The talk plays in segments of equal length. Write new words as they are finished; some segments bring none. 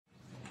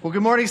Well,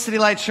 good morning, City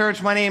Light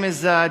Church. My name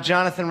is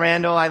Jonathan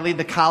Randall. I lead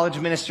the college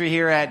ministry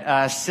here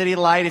at City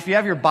Light. If you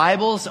have your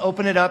Bibles,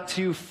 open it up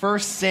to 1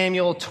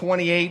 Samuel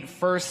 28,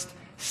 1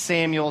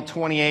 Samuel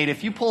 28.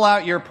 If you pull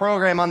out your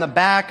program, on the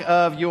back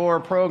of your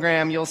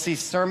program, you'll see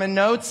sermon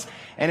notes,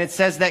 and it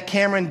says that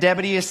Cameron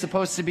Debity is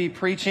supposed to be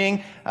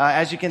preaching.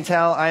 As you can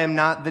tell, I am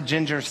not the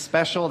ginger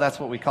special. That's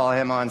what we call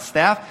him on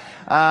staff.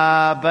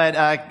 But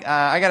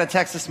I got a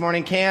text this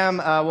morning. Cam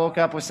woke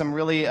up with some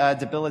really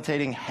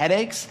debilitating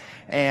headaches.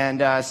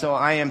 And so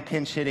I am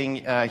pinch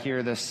hitting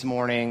here this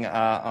morning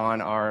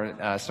on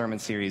our sermon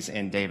series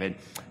in David.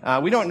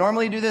 We don't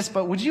normally do this,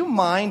 but would you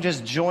mind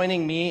just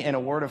joining me in a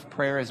word of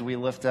prayer as we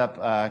lift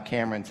up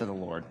Cameron to the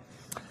Lord?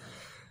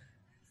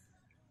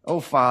 Oh,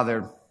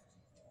 Father,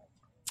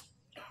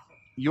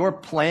 your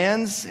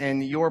plans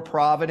and your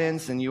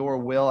providence and your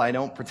will, I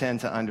don't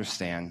pretend to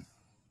understand.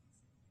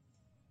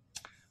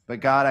 But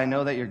God, I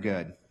know that you're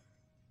good.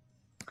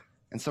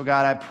 And so,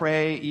 God, I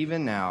pray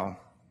even now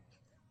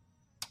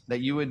that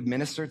you would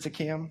minister to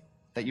Cam,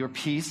 that your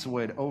peace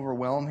would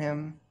overwhelm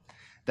him,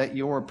 that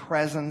your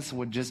presence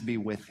would just be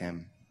with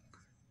him.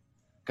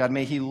 God,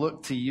 may he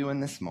look to you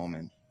in this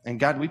moment. And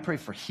God, we pray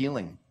for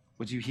healing.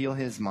 Would you heal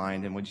his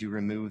mind and would you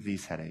remove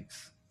these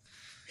headaches?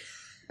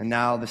 And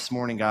now this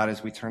morning, God,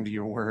 as we turn to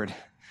your word,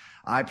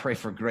 I pray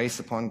for grace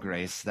upon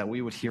grace, that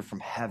we would hear from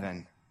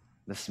heaven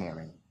this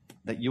morning,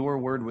 that your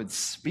word would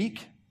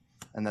speak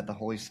and that the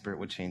Holy Spirit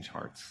would change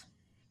hearts.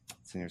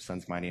 It's in your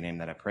son's mighty name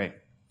that I pray.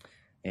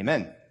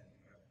 Amen.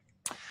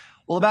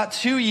 Well, about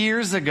 2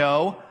 years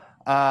ago,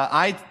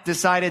 I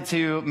decided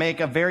to make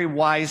a very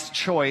wise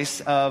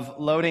choice of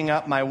loading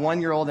up my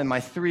 1-year-old and my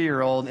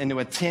 3-year-old into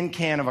a tin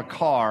can of a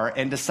car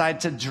and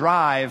decide to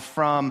drive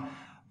from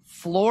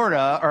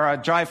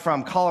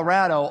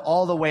Colorado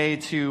all the way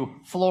to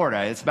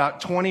Florida. It's about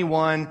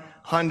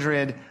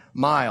 2,100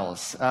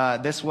 miles.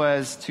 This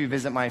was to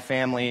visit my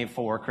family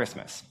for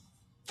Christmas.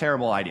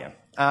 Terrible idea.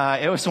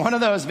 It was one of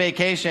those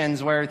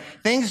vacations where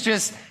things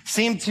just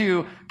seemed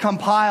to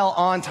compile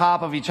on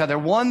top of each other.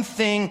 One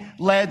thing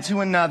led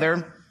to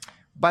another.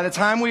 By the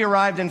time we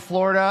arrived in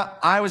Florida,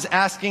 I was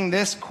asking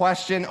this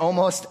question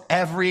almost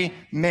every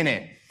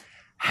minute.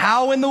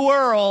 How in the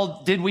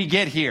world did we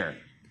get here?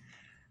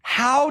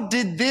 How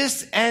did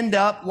this end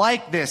up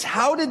like this?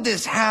 How did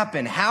this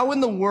happen? How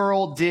in the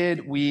world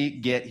did we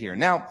get here?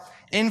 Now,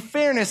 in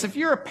fairness, if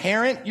you're a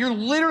parent, you're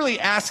literally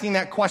asking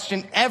that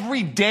question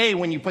every day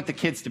when you put the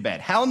kids to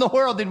bed. How in the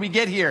world did we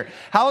get here?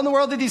 How in the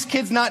world did these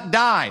kids not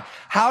die?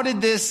 How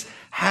did this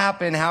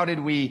happen? How did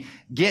we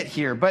get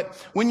here? But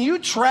when you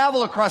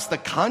travel across the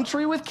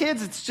country with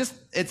kids,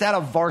 it's at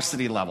a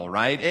varsity level,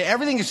 right?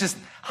 Everything is just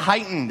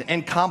heightened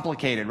and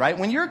complicated, right?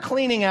 When you're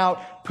cleaning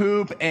out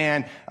poop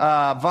and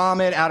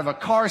vomit out of a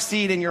car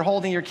seat and you're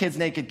holding your kid's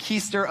naked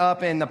keister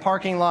up in the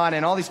parking lot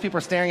and all these people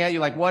are staring at you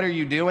like, what are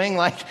you doing?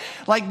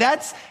 Like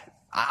that's,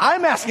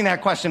 I'm asking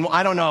that question. Well,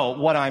 I don't know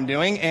what I'm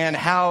doing and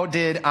how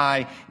did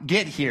I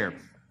get here?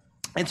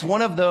 It's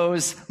one of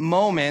those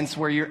moments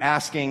where you're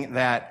asking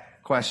that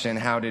question,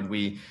 how did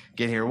we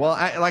get here? Well,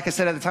 like I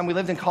said, at the time we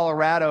lived in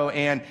Colorado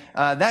and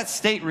that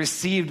state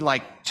received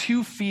like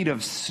 2 feet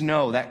of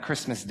snow that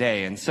Christmas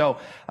day. And so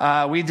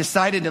we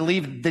decided to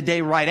leave the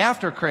day right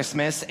after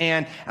Christmas.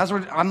 And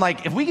I'm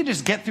like, if we could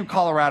just get through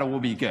Colorado, we'll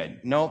be good.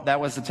 Nope,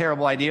 that was a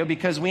terrible idea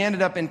because we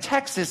ended up in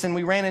Texas and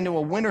we ran into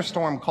a winter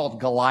storm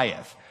called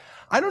Goliath.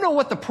 I don't know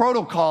what the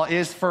protocol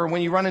is for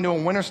when you run into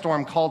a winter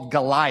storm called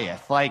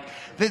Goliath. Like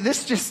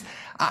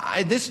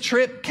this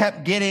trip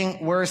kept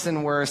getting worse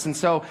and worse. And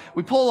so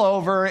we pull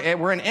over,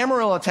 we're in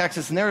Amarillo,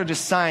 Texas, and there are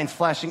just signs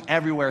flashing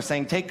everywhere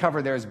saying, take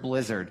cover, there's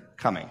blizzard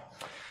coming.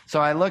 So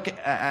I look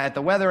at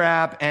the weather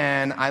app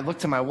and I look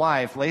to my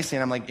wife, Lacey,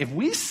 and I'm like, if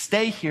we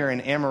stay here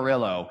in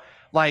Amarillo,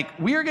 like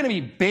we are going to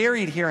be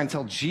buried here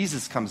until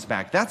Jesus comes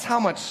back. That's how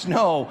much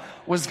snow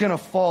was going to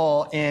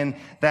fall in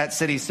that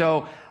city.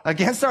 So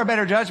against our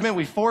better judgment,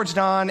 we forged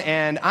on,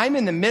 and I'm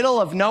in the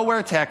middle of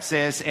nowhere,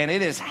 Texas, and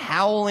it is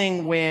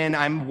howling wind.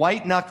 I'm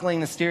white-knuckling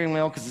the steering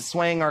wheel because it's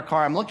swaying our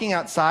car. I'm looking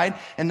outside,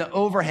 and the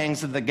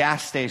overhangs of the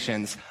gas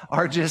stations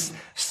are just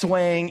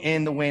swaying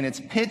in the wind. It's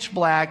pitch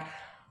black.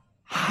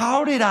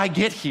 How did I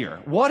get here?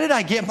 What did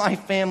I get my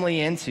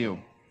family into?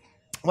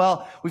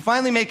 Well, we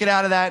finally make it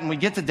out of that, and we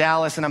get to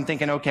Dallas, and I'm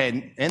thinking,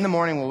 okay, in the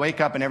morning we'll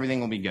wake up and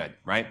everything will be good,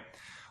 right?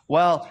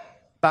 Well,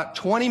 about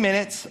 20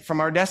 minutes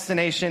from our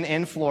destination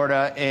in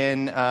Florida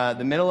in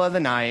the middle of the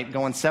night,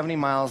 going 70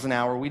 miles an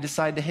hour, we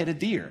decide to hit a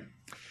deer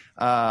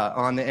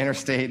on the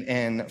interstate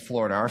in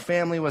Florida. Our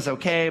family was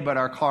okay, but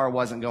our car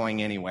wasn't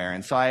going anywhere.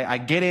 And so I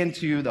get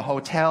into the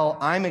hotel.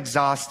 I'm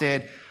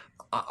exhausted.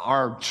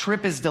 Our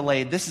trip is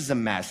delayed. This is a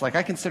mess. Like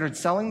I considered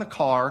selling the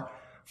car,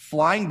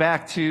 flying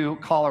back to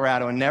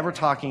Colorado, and never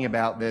talking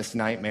about this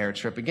nightmare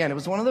trip again. It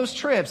was one of those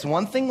trips.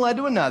 One thing led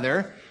to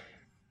another.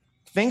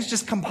 Things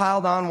just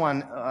compiled on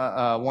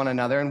one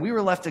another, and we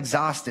were left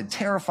exhausted,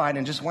 terrified,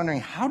 and just wondering,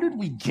 how did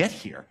we get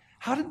here?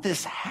 How did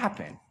this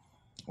happen?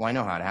 Well, I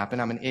know how it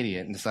happened. I'm an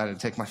idiot and decided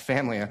to take my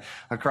family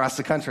across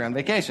the country on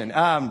vacation.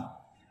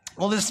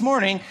 Well, this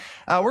morning,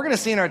 we're going to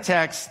see in our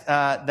text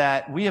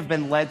that we have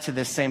been led to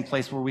this same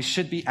place where we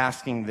should be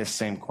asking this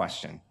same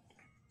question.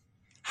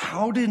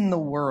 How in the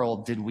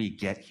world did we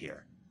get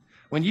here?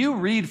 When you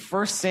read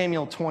 1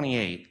 Samuel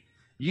 28,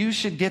 you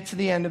should get to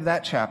the end of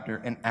that chapter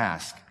and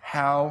ask,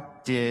 how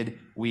did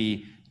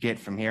we get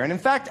from here? And in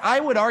fact, I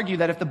would argue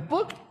that if the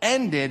book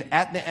ended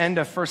at the end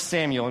of 1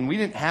 Samuel and we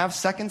didn't have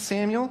 2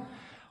 Samuel,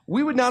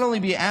 we would not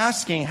only be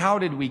asking, how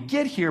did we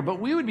get here, but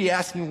we would be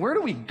asking, where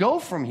do we go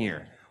from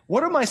here?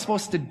 What am I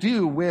supposed to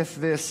do with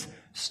this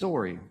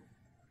story?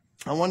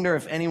 I wonder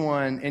if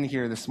anyone in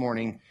here this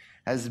morning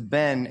has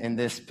been in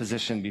this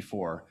position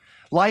before.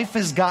 Life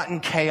has gotten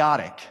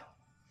chaotic.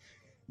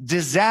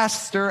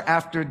 Disaster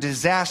after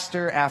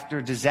disaster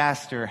after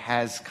disaster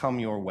has come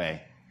your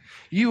way.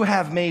 You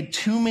have made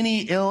too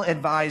many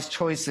ill-advised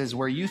choices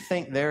where you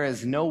think there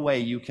is no way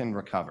you can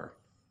recover.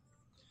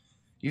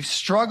 You've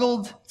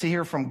struggled to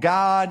hear from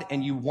God,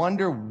 and you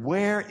wonder,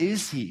 where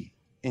is he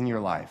in your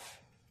life?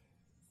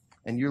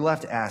 And you're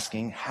left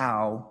asking,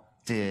 how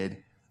did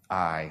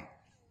I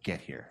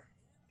get here?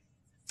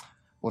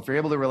 Well, if you're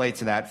able to relate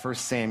to that, 1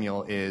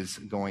 Samuel is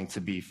going to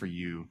be for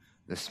you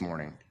this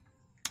morning.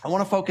 I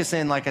want to focus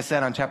in, like I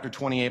said, on chapter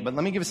 28, but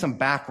let me give some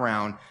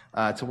background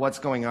to what's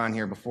going on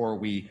here before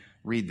we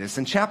read this.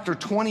 In chapter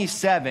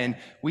 27,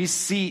 we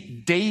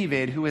see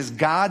David, who is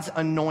God's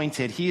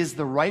anointed. He is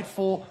the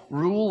rightful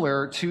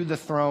ruler to the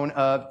throne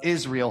of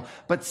Israel.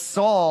 But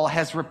Saul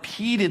has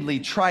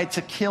repeatedly tried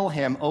to kill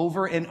him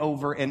over and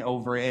over and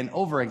over and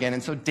over again.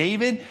 And so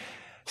David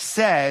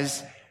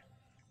says,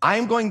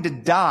 I'm going to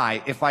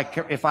die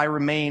if I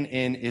remain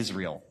in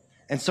Israel.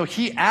 And so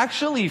he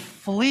actually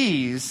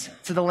flees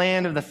to the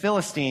land of the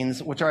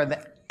Philistines, which are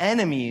the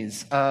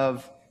enemies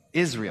of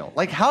Israel.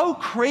 Like, how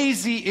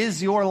crazy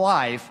is your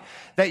life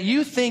that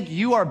you think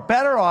you are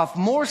better off,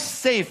 more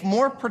safe,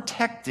 more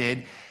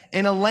protected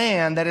in a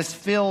land that is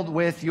filled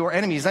with your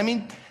enemies? I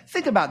mean,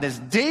 think about this.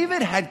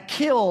 David had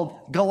killed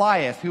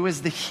Goliath, who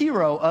is the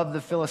hero of the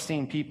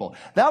Philistine people.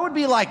 That would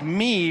be like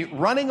me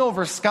running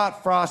over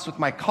Scott Frost with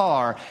my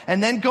car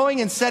and then going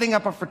and setting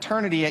up a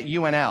fraternity at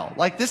UNL.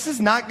 Like, this is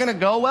not going to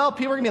go well.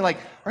 People are going to be like,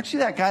 aren't you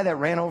that guy that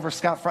ran over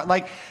Scott Frost?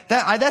 Like,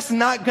 that's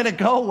not going to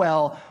go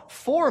well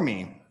for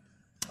me.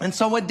 And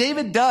so what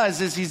David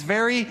does is he's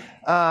very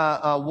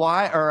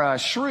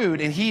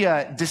shrewd, and he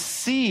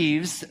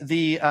deceives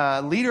the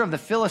leader of the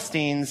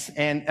Philistines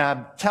and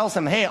tells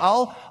him, hey,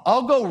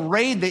 I'll go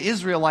raid the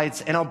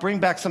Israelites and I'll bring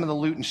back some of the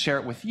loot and share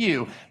it with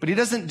you. But he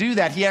doesn't do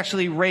that. He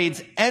actually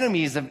raids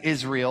enemies of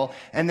Israel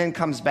and then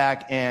comes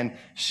back and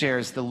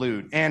shares the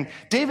loot. And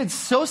David's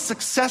so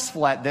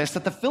successful at this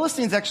that the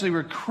Philistines actually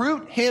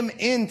recruit him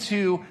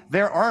into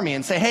their army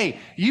and say, hey,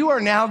 you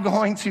are now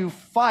going to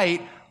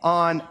fight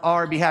on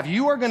our behalf.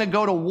 You are going to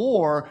go to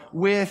war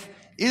with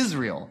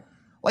Israel.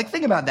 Like,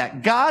 think about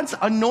that. God's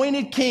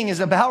anointed king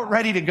is about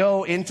ready to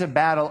go into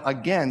battle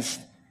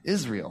against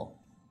Israel.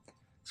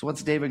 So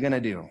what's David going to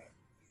do?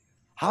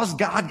 How's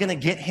God going to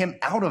get him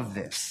out of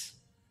this?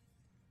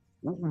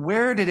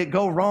 Where did it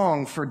go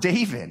wrong for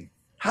David?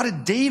 How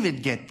did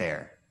David get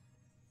there?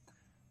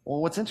 Well,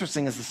 what's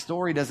interesting is the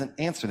story doesn't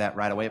answer that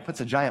right away. It puts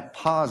a giant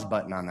pause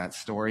button on that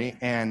story,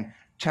 and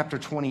chapter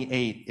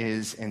 28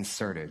 is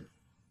inserted.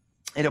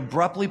 It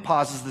abruptly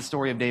pauses the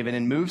story of David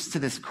and moves to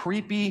this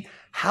creepy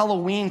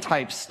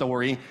Halloween-type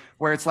story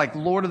where it's like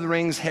Lord of the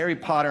Rings, Harry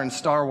Potter, and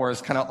Star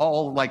Wars kind of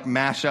all like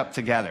mash up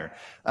together.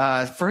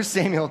 1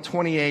 Samuel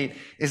 28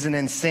 is an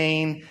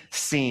insane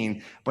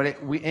scene, but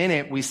in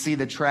it we see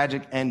the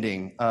tragic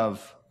ending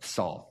of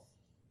Saul.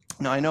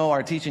 Now, I know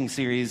our teaching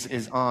series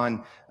is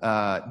on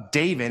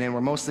David, and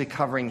we're mostly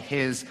covering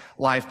his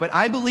life, but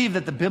I believe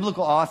that the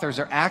biblical authors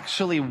are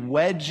actually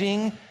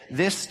wedging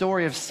this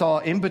story of Saul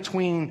in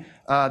between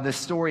the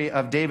story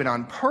of David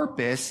on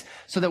purpose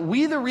so that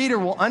we, the reader,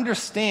 will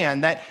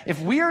understand that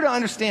if we are to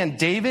understand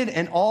David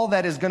and all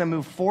that is going to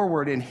move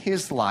forward in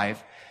his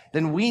life,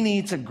 then we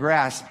need to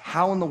grasp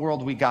how in the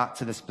world we got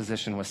to this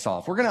position with Saul.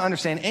 If we're going to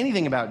understand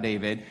anything about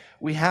David,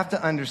 we have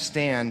to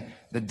understand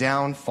the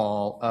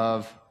downfall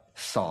of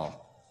Saul.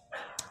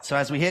 So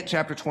as we hit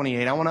chapter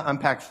 28, I want to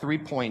unpack 3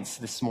 points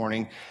this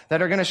morning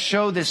that are going to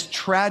show this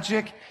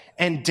tragic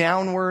and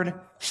downward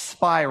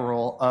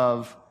spiral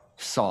of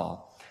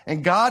Saul.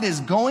 And God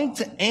is going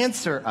to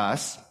answer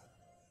us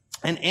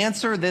and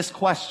answer this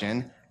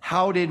question,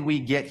 how did we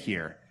get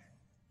here?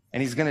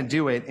 And he's going to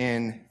do it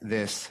in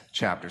this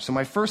chapter. So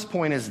my first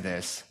point is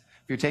this.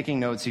 If you're taking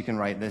notes, you can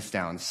write this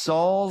down.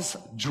 Saul's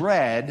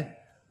dread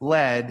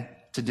led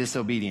to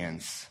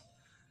disobedience.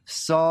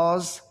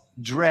 Saul's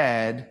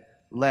dread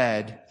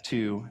led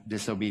to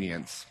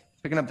disobedience.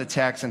 Picking up the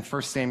text in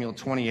 1 Samuel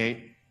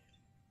 28,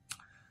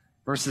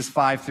 verses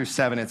 5 through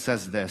 7, it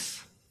says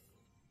this.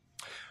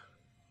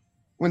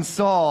 When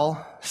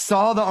Saul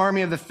saw the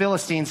army of the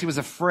Philistines, he was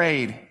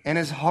afraid, and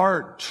his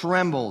heart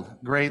trembled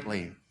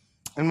greatly.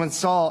 And when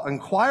Saul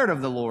inquired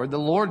of the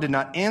Lord did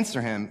not answer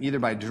him, either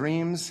by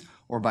dreams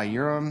or by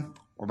Urim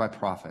or by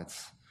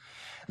prophets.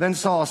 Then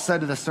Saul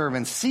said to the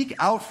servants, seek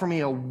out for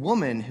me a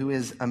woman who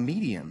is a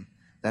medium,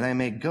 that I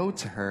may go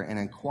to her and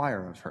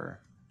inquire of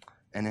her.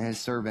 And his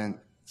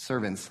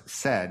servants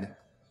said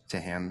to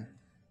him,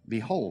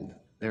 Behold,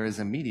 there is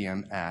a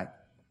medium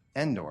at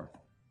Endor.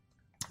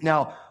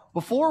 Now,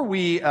 before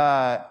we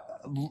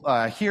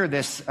hear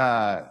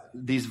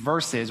these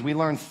verses, we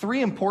learn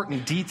three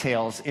important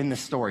details in the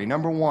story.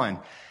 Number one,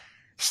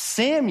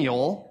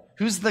 Samuel,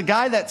 who's the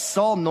guy that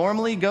Saul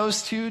normally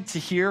goes to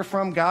hear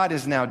from God,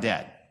 is now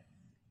dead.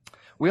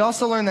 We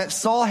also learn that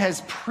Saul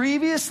has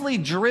previously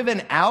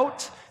driven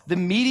out the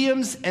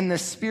mediums and the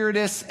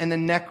spiritists and the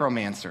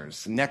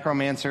necromancers.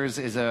 Necromancers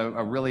is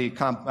a really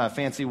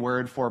fancy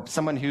word for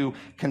someone who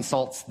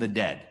consults the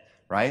dead,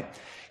 right?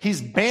 He's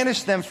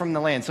banished them from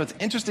the land. So it's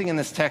interesting in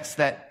this text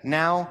that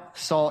now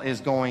Saul is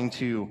going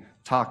to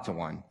talk to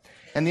one.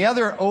 And the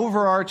other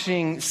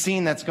overarching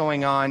scene that's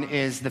going on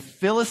is the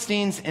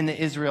Philistines and the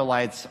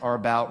Israelites are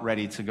about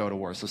ready to go to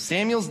war. So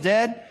Samuel's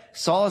dead,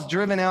 Saul has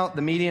driven out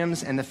the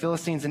mediums, and the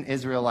Philistines and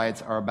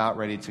Israelites are about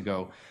ready to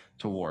go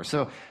to war.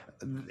 So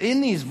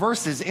in these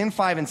verses, in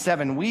 5 and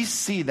 7, we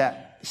see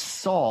that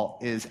Saul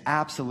is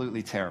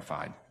absolutely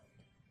terrified.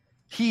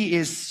 He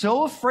is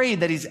so afraid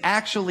that he's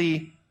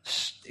actually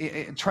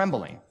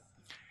trembling.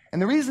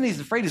 And the reason he's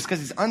afraid is because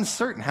he's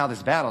uncertain how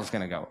this battle is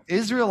going to go.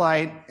 Israel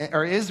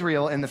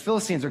and the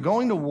Philistines are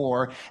going to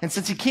war, and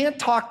since he can't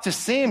talk to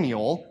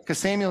Samuel, because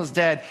Samuel is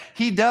dead,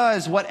 he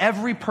does what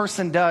every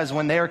person does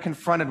when they are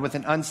confronted with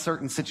an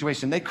uncertain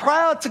situation. They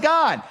cry out to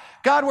God.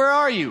 God, where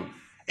are you?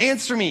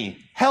 Answer me.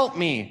 Help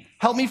me.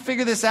 Help me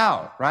figure this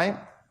out, right?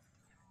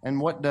 And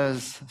what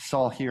does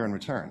Saul hear in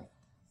return?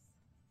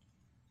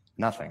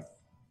 Nothing.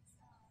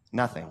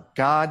 Nothing.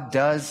 God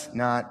does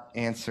not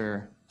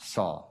answer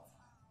Saul.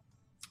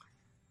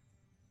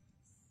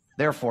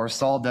 Therefore,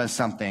 Saul does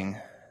something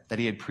that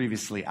he had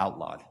previously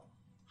outlawed.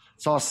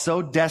 Saul is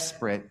so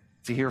desperate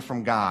to hear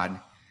from God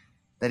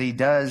that he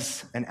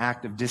does an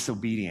act of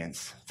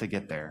disobedience to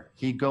get there.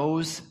 He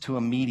goes to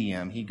a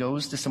medium. He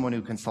goes to someone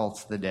who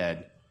consults the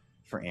dead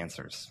for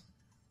answers.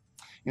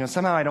 You know,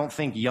 somehow I don't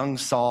think young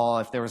Saul,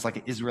 if there was like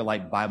an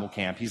Israelite Bible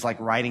camp, he's like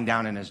writing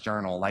down in his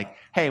journal, like,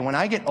 hey, when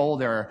I get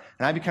older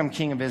and I become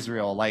king of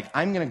Israel, like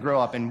I'm going to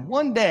grow up and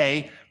one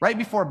day, right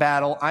before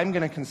battle, I'm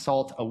going to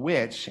consult a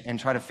witch and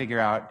try to figure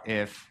out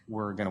if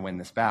we're going to win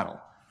this battle.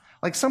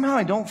 Like somehow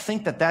I don't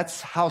think that that's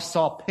how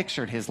Saul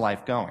pictured his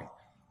life going.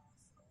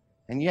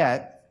 And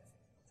yet,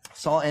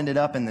 Saul ended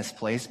up in this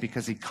place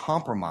because he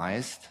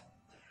compromised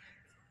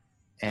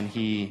and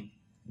he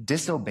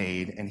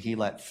disobeyed, and he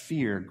let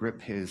fear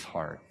grip his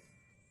heart.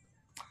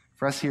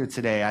 For us here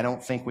today, I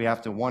don't think we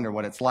have to wonder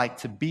what it's like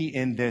to be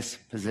in this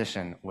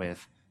position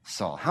with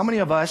Saul. How many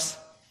of us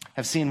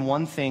have seen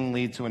one thing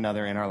lead to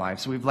another in our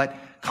lives? We've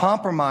let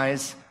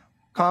compromises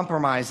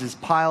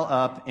pile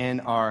up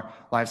in our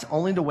lives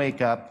only to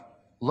wake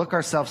up, look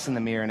ourselves in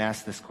the mirror, and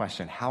ask this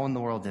question: how in the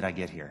world did I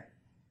get here?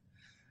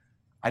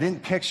 I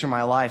didn't picture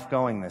my life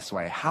going this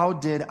way. How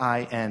did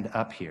I end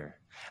up here?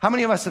 How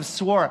many of us have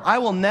swore, I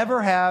will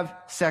never have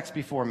sex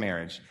before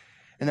marriage?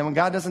 And then when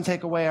God doesn't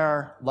take away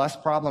our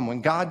lust problem,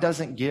 when God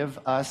doesn't give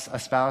us a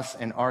spouse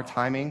in our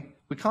timing,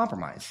 we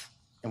compromise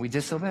and we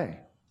disobey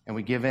and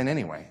we give in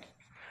anyway.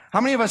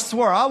 How many of us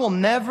swore, I will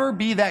never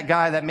be that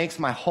guy that makes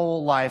my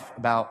whole life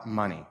about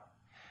money?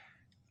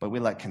 But we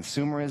let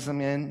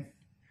consumerism in,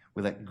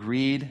 we let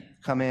greed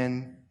come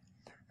in,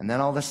 and then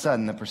all of a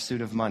sudden the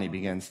pursuit of money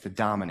begins to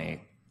dominate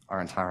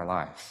our entire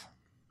lives.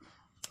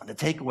 The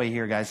takeaway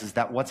here, guys, is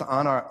that what's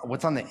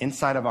on the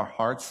inside of our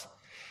hearts,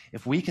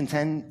 if we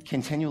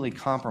continually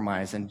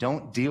compromise and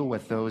don't deal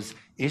with those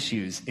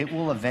issues, it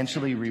will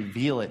eventually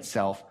reveal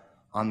itself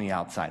on the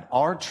outside.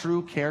 Our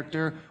true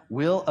character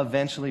will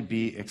eventually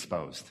be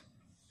exposed.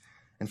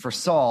 And for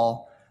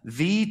Saul,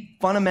 the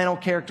fundamental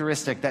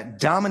characteristic that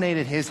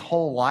dominated his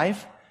whole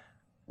life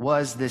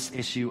was this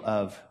issue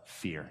of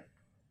fear.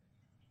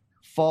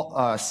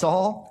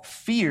 Saul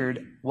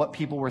feared what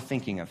people were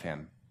thinking of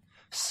him.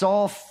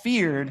 Saul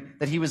feared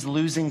that he was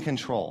losing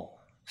control.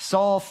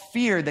 Saul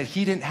feared that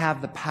he didn't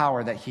have the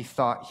power that he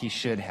thought he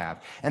should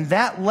have. And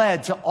that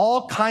led to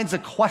all kinds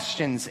of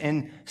questions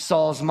in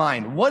Saul's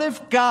mind. What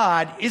if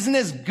God isn't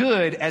as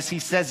good as he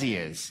says he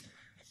is?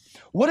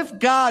 What if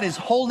God is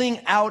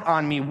holding out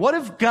on me? What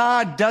if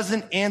God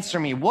doesn't answer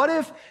me? What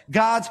if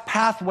God's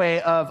pathway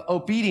of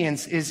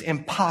obedience is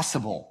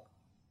impossible?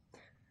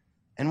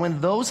 And when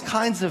those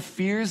kinds of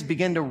fears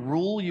begin to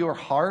rule your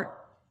heart,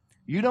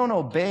 you don't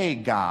obey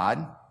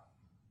God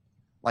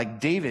like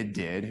David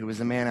did, who was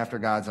a man after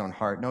God's own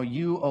heart. No,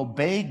 you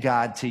obey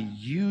God to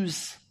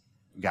use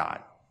God,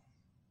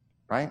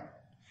 right?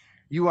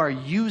 You are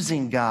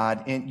using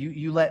God, and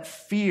you let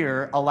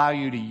fear allow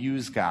you to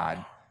use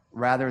God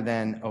rather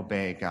than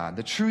obey God.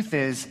 The truth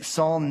is,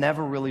 Saul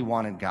never really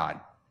wanted God.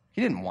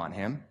 He didn't want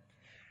him.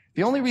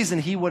 The only reason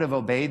he would have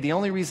obeyed, the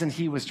only reason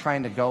he was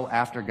trying to go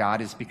after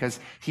God is because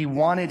he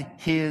wanted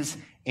his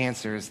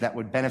answers that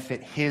would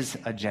benefit his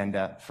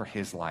agenda for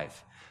his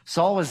life.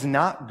 Saul was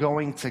not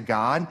going to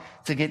God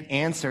to get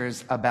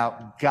answers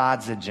about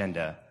God's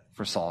agenda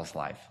for Saul's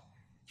life.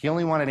 He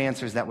only wanted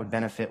answers that would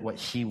benefit what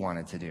he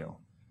wanted to do.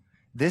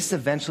 This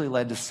eventually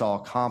led to Saul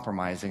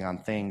compromising on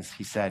things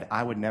he said,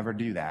 I would never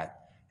do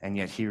that, and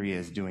yet here he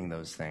is doing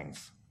those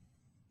things.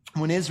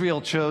 When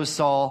Israel chose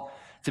Saul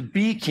to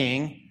be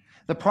king,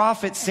 the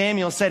prophet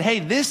Samuel said, hey,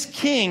 this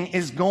king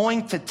is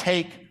going to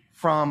take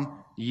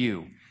from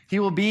you. He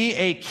will be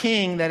a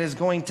king that is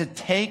going to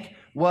take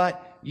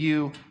what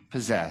you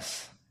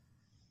possess.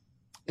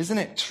 Isn't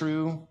it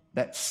true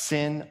that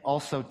sin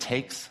also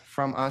takes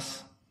from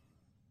us?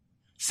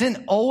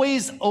 Sin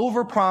always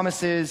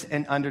overpromises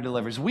and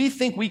underdelivers. We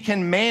think we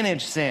can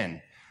manage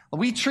sin.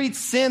 We treat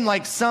sin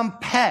like some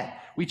pet.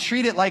 We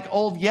treat it like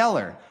Old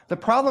Yeller. The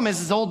problem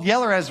is Old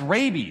Yeller has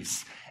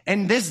rabies,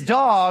 and this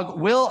dog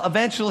will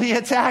eventually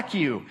attack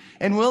you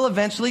and will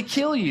eventually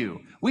kill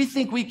you. We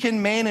think we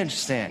can manage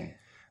sin,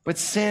 but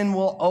sin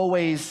will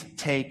always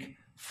take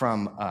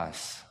from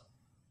us.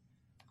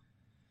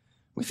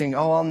 We think,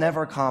 I'll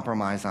never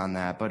compromise on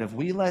that. But if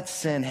we let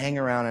sin hang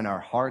around in our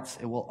hearts,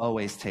 it will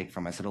always take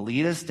from us. It'll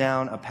lead us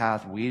down a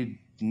path we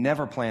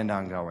never planned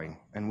on going.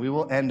 And we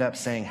will end up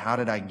saying, how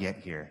did I get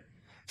here?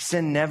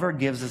 Sin never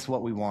gives us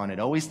what we want. It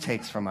always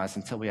takes from us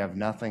until we have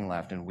nothing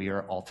left and we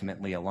are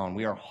ultimately alone.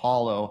 We are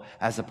hollow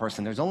as a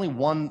person. There's only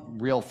one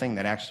real thing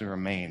that actually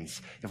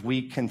remains if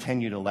we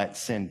continue to let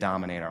sin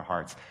dominate our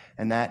hearts,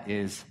 and that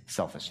is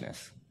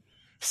selfishness.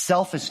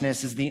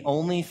 Selfishness is the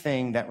only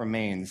thing that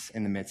remains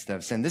in the midst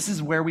of sin. This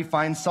is where we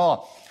find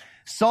Saul.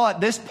 Saul, at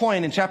this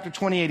point in chapter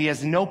 28, he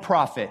has no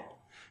prophet.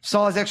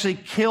 Saul has actually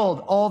killed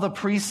all the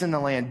priests in the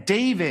land.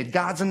 David,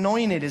 God's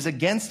anointed, is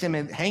against him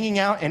and hanging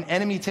out in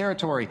enemy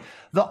territory.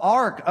 The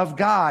ark of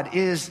God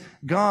is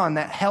gone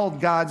that held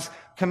God's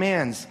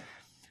commands.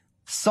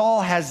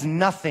 Saul has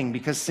nothing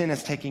because sin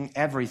is taking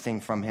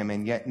everything from him.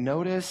 And yet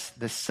notice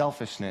the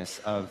selfishness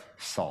of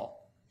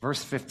Saul.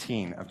 Verse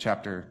 15 of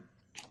chapter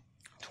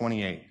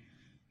 28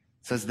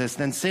 says this,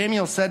 Then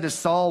Samuel said to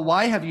Saul,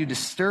 why have you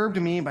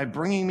disturbed me by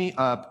bringing me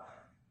up?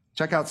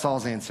 Check out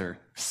Saul's answer.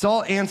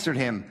 Saul answered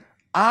him,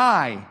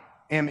 I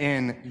am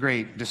in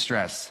great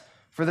distress,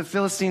 for the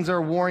Philistines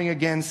are warring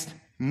against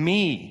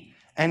me,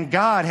 and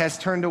God has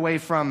turned away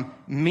from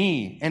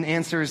me and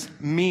answers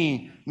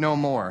me no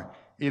more,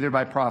 either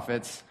by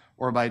prophets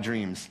or by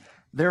dreams.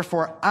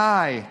 Therefore,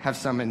 I have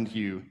summoned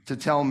you to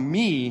tell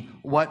me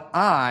what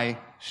I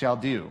shall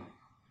do.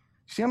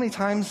 See how many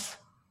times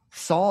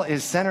Saul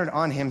is centered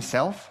on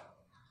himself?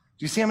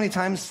 Do you see how many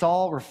times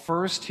Saul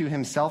refers to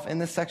himself in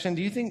this section?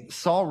 Do you think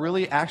Saul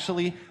really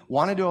actually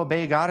wanted to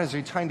obey God, or is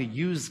he trying to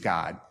use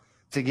God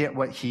to get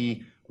what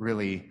he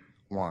really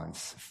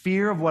wants?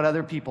 Fear of what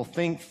other people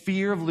think,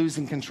 fear of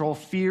losing control,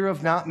 fear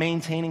of not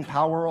maintaining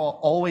power will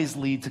always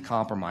lead to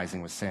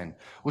compromising with sin,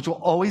 which will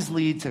always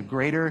lead to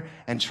greater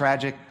and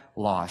tragic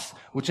loss,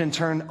 which in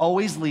turn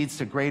always leads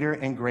to greater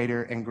and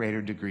greater and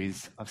greater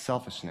degrees of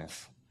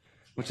selfishness,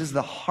 which is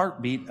the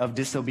heartbeat of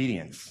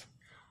disobedience.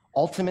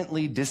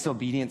 Ultimately,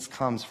 disobedience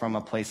comes from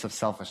a place of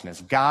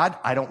selfishness. God,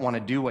 I don't want to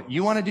do what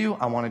you want to do.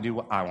 I want to do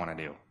what I want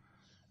to do.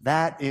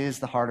 That is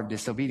the heart of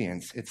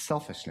disobedience. It's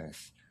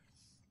selfishness.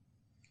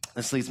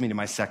 This leads me to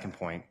my second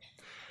point.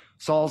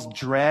 Saul's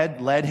dread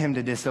led him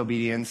to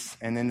disobedience.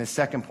 And then the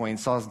second point,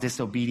 Saul's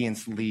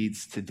disobedience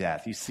leads to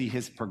death. You see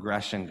his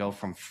progression go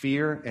from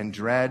fear and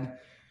dread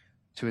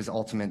to his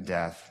ultimate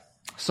death.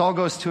 Saul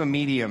goes to a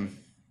medium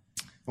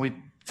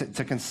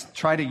to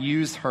try to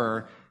use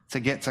her to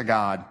get to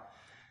God.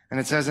 And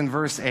it says in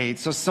verse 8,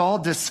 so Saul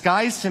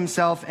disguised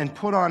himself and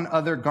put on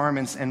other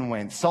garments and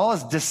went. Saul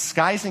is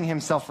disguising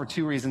himself for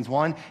two reasons.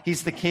 One,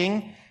 he's the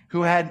king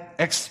who had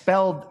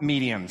expelled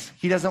mediums.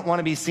 He doesn't want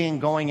to be seen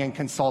going and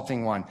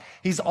consulting one.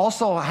 He's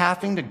also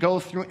having to go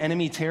through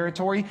enemy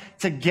territory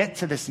to get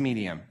to this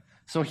medium.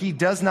 So he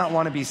does not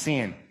want to be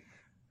seen.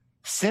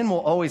 Sin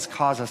will always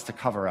cause us to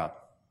cover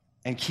up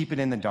and keep it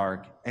in the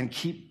dark and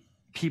keep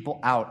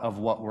people out of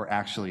what we're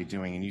actually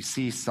doing. And you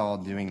see Saul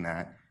doing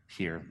that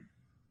here.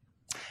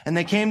 And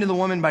they came to the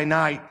woman by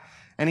night,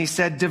 and he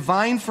said,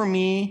 divine for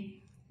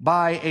me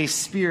by a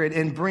spirit,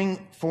 and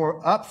bring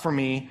up for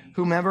me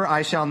whomever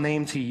I shall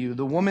name to you.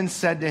 The woman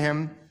said to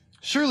him,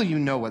 surely you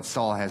know what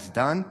Saul has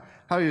done,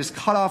 how he has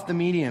cut off the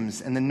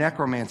mediums and the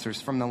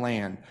necromancers from the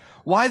land.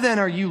 Why then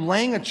are you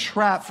laying a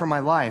trap for my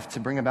life to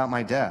bring about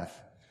my death?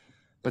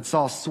 But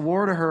Saul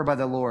swore to her by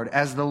the Lord,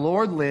 as the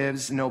Lord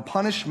lives, no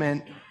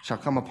punishment shall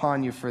come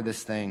upon you for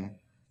this thing.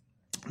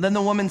 Then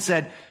the woman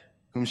said,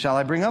 whom shall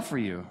I bring up for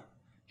you?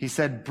 He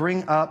said,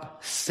 bring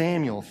up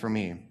Samuel for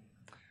me.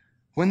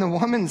 When the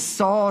woman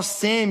saw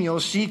Samuel,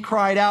 she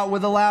cried out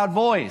with a loud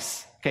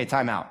voice. Okay,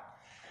 time out.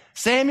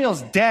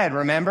 Samuel's dead,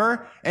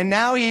 remember? And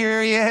now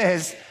here he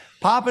is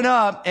popping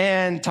up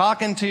and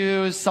talking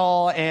to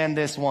Saul and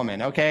this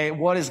woman. Okay,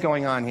 what is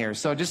going on here?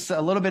 So just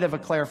a little bit of a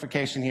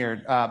clarification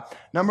here.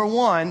 Number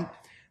one,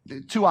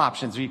 two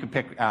options you could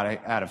pick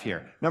out of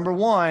here. Number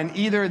one,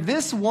 either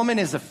this woman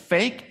is a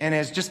fake and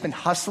has just been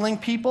hustling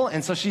people,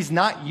 and so she's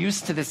not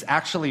used to this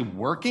actually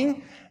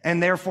working,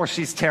 and therefore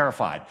she's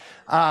terrified.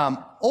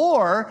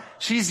 Or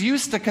she's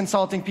used to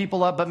consulting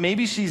people up, but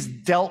maybe she's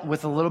dealt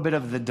with a little bit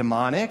of the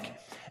demonic,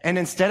 and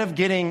instead of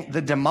getting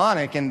the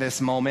demonic in this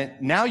moment,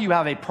 now you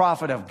have a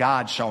prophet of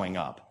God showing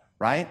up.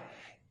 right?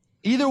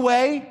 Either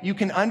way, you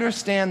can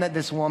understand that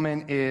this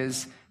woman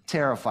is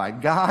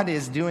terrified. God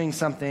is doing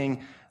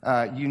something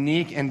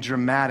unique and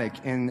dramatic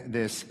in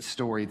this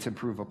story to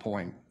prove a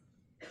point.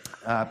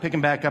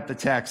 Picking back up the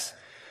text,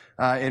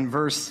 in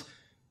verse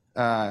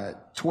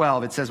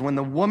 12, it says, when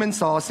the woman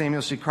saw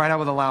Samuel, she cried out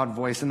with a loud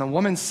voice. And the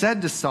woman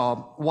said to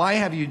Saul, why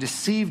have you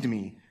deceived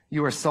me?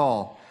 You are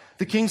Saul.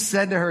 The king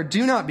said to her,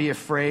 do not be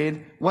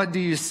afraid. What do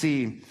you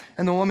see?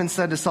 And the woman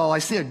said to Saul, I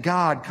see a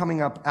God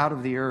coming up out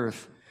of the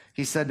earth.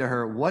 He said to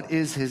her, what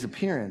is his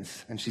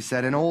appearance? And she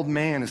said, an old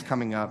man is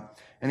coming up,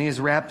 and he is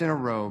wrapped in a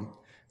robe.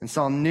 And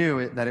Saul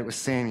knew that it was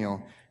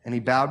Samuel, and he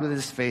bowed with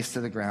his face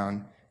to the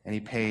ground, and he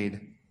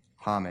paid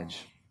homage.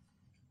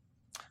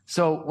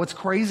 So what's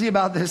crazy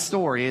about this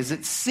story is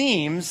it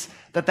seems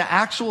that the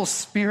actual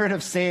spirit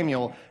of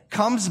Samuel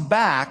comes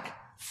back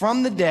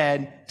from the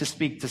dead to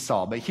speak to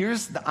Saul. But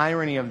here's the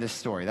irony of this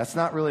story. That's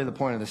not really the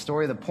point of the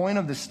story. The point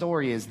of the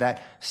story is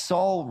that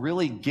Saul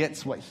really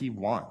gets what he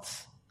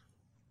wants.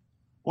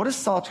 What is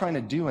Saul trying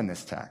to do in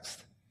this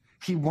text?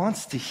 He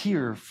wants to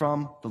hear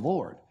from the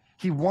Lord.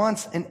 He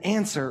wants an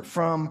answer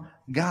from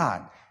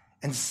God.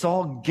 And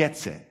Saul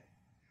gets it.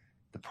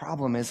 The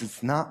problem is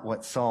it's not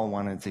what Saul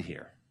wanted to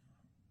hear.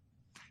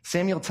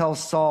 Samuel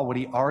tells Saul what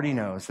he already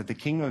knows, that the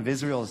kingdom of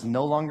Israel is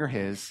no longer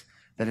his,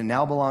 that it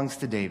now belongs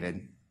to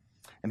David.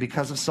 And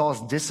because of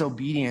Saul's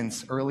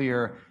disobedience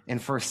earlier in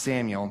 1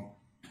 Samuel,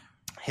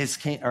 his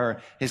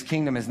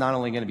kingdom is not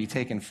only going to be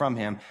taken from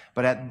him,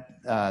 but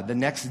at the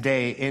next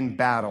day in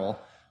battle,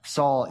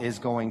 Saul is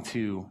going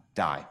to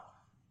die.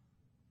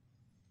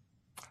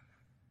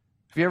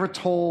 Have you ever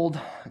told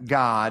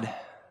God,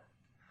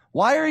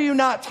 why are you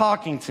not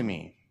talking to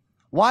me?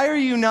 Why are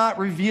you not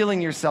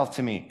revealing yourself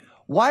to me?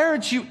 Why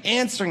aren't you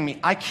answering me?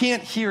 I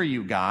can't hear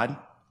you, God.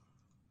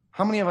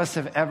 How many of us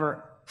have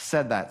ever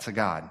said that to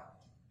God?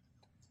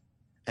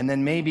 And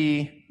then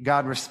maybe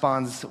God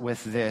responds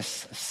with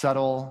this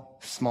subtle,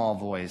 small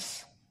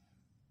voice.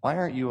 Why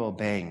aren't you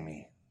obeying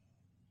me?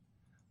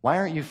 Why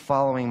aren't you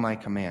following my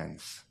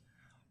commands?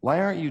 Why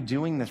aren't you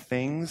doing the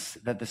things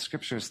that the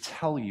scriptures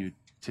tell you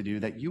to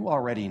do that you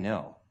already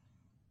know?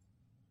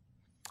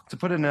 To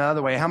put it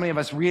another way, how many of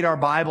us read our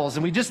Bibles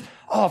and we just,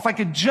 if I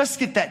could just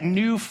get that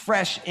new,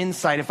 fresh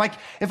insight, if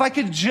I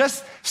could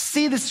just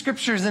see the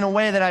scriptures in a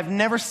way that I've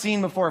never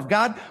seen before, if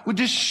God would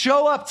just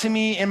show up to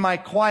me in my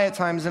quiet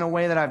times in a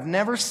way that I've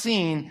never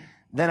seen,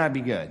 then I'd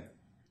be good.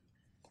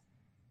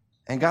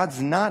 And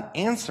God's not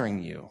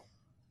answering you.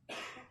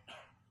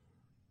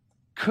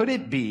 Could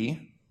it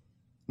be,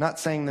 not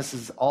saying this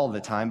is all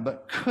the time,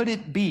 but could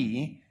it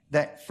be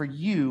that for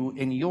you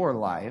in your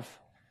life,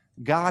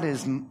 God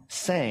is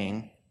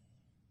saying,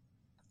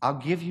 I'll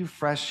give you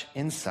fresh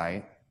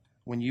insight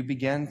when you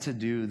begin to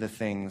do the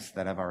things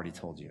that I've already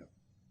told you.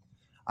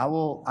 I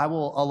will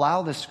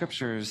allow the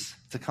scriptures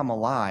to come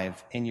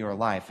alive in your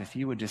life if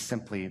you would just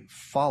simply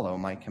follow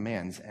my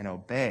commands and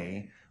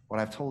obey what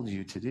I've told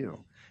you to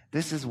do.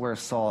 This is where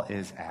Saul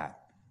is at.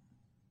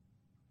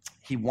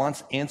 He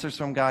wants answers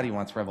from God. He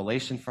wants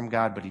revelation from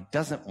God, but he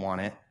doesn't want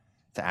it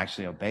to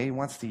actually obey. He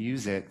wants to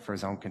use it for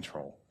his own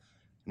control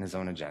and his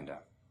own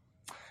agenda.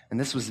 And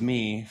this was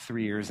me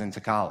 3 years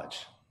into college.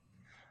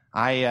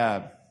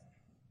 I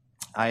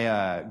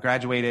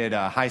graduated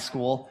high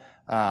school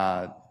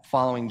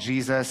following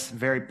Jesus,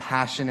 very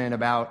passionate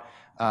about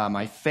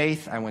my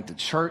faith. I went to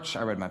church.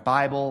 I read my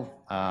Bible.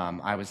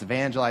 I was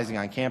evangelizing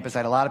on campus. I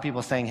had a lot of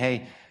people saying,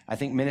 hey, I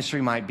think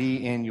ministry might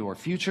be in your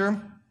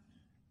future.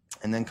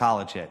 And then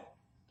college hit.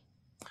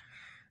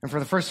 And for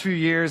the first few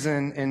years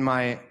in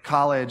my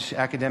college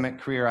academic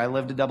career, I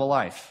lived a double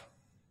life.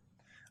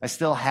 I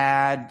still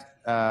had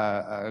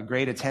a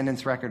great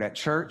attendance record at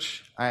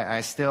church.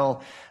 I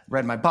still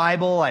read my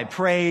Bible. I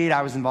prayed.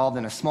 I was involved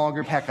in a small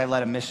group. Heck, I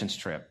led a missions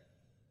trip.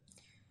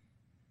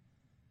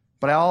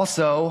 But I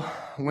also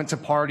went to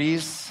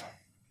parties.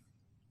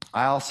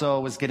 I also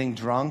was getting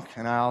drunk,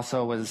 and I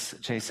also was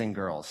chasing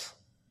girls.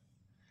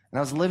 And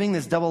I was living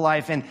this double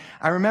life. And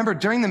I remember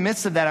during the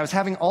midst of that, I was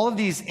having all of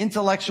these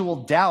intellectual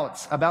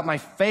doubts about my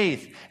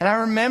faith. And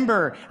I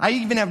remember, I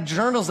even have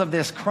journals of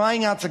this,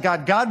 crying out to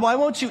God, God, why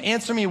won't you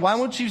answer me? Why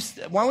won't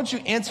you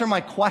answer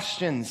my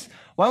questions?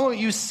 Why won't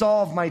you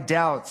solve my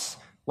doubts?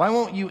 Why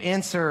won't you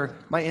answer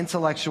my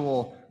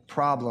intellectual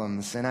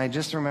problems? And I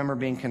just remember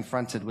being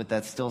confronted with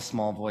that still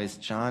small voice,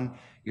 John,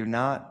 you're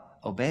not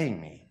obeying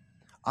me.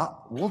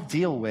 We'll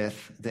deal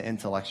with the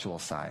intellectual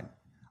side.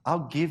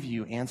 I'll give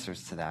you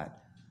answers to that.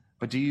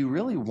 But do you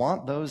really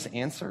want those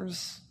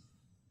answers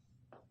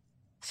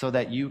so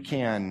that you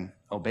can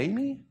obey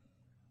me?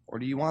 Or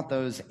do you want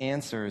those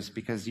answers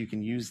because you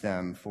can use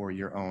them for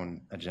your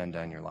own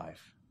agenda in your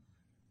life?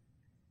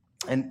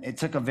 And it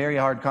took a very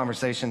hard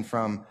conversation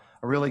from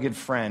a really good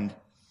friend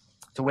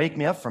to wake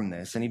me up from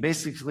this. And he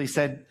basically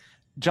said,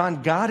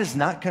 John, God is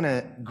not going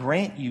to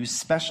grant you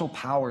special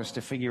powers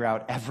to figure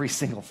out every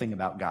single thing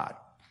about God.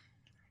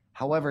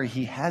 However,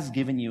 he has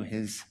given you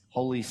his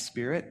Holy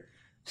Spirit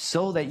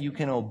so that you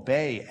can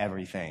obey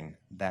everything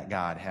that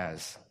God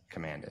has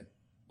commanded.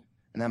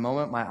 In that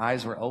moment, my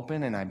eyes were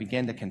open and I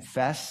began to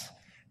confess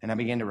And I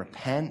began to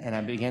repent, and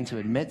I began to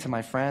admit to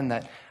my friend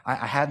that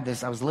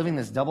I was living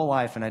this double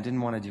life, and I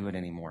didn't want to do it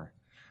anymore.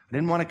 I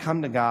didn't want to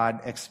come to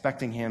God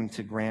expecting him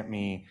to grant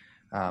me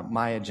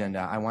my agenda.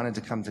 I wanted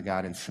to come to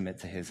God and submit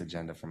to his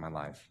agenda for my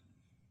life.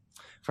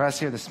 For us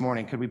here this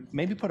morning, could we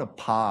maybe put a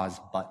pause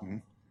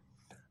button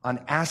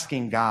on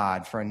asking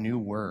God for a new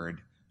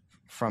word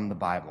from the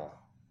Bible?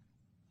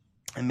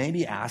 And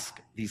maybe ask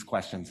these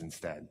questions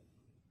instead.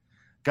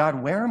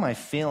 God, where am I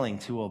failing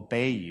to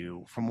obey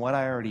you from what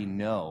I already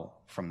know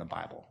from the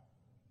Bible?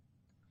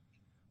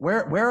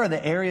 Where are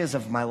the areas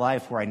of my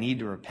life where I need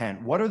to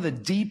repent? What are the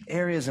deep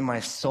areas in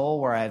my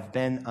soul where I've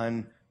been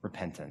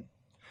unrepentant?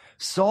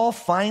 Saul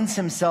finds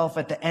himself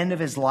at the end of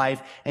his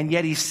life, and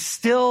yet he's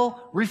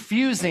still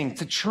refusing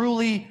to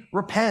truly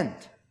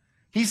repent.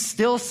 He's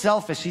still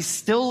selfish. He's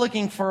still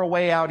looking for a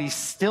way out. He's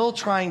still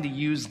trying to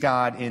use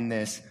God in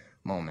this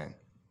moment.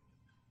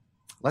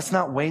 Let's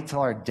not wait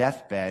till our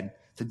deathbed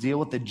to deal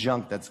with the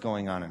junk that's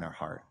going on in our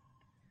heart.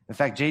 In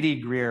fact,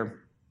 J.D. Greear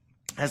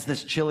has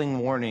this chilling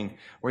warning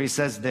where he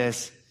says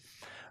this: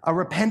 a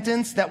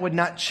repentance that would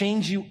not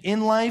change you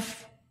in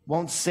life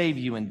won't save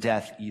you in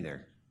death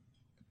either.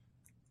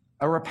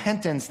 A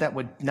repentance that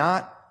would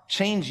not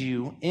change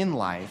you in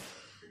life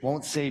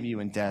won't save you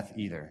in death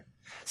either.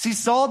 See,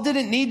 Saul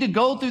didn't need to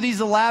go through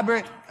these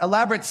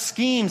elaborate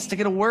schemes to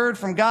get a word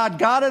from God.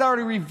 God had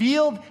already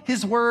revealed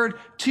his word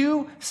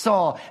to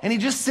Saul, and he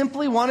just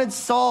simply wanted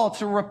Saul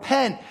to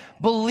repent,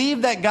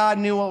 believe that God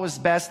knew what was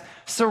best,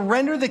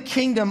 surrender the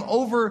kingdom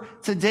over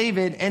to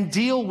David, and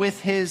deal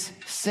with his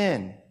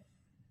sin.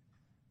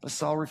 But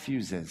Saul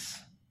refuses.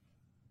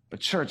 But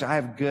church, I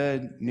have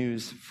good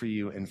news for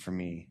you and for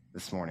me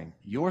this morning.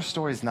 Your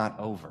story is not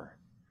over.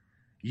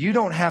 You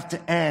don't have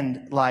to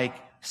end like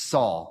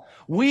Saul.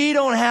 We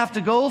don't have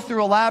to go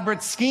through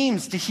elaborate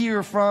schemes to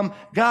hear from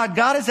God.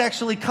 God has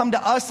actually come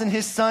to us in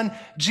his son,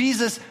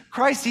 Jesus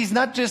Christ. He's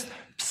not just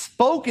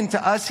spoken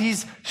to us.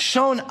 He's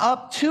shown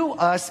up to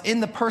us in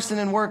the person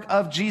and work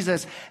of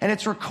Jesus. And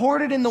it's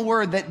recorded in the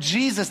word that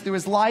Jesus, through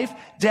his life,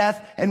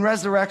 death, and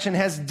resurrection,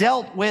 has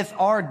dealt with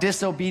our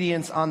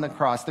disobedience on the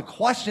cross. The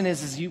question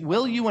is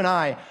will you and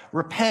I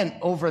repent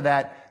over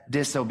that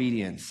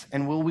disobedience?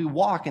 And will we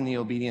walk in the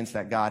obedience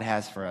that God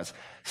has for us?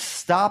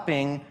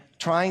 Stopping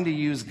trying to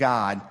use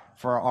God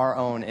for our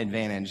own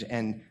advantage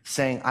and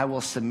saying, I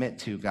will submit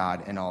to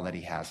God and all that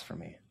he has for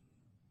me.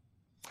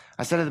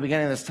 I said at the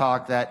beginning of this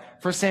talk that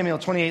 1 Samuel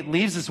 28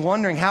 leaves us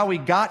wondering how we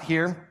got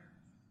here,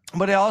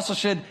 but it also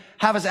should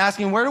have us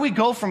asking, where do we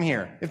go from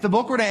here? If the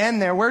book were to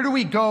end there, where do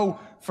we go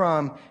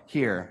from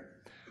here?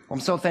 Well,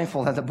 I'm so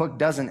thankful that the book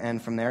doesn't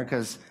end from there,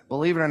 because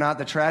believe it or not,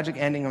 the tragic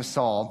ending of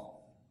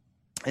Saul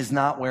is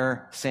not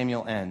where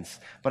Samuel ends.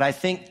 But I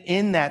think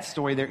in that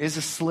story, there is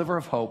a sliver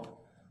of hope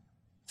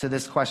to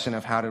this question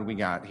of how did we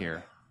got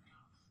here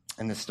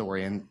in this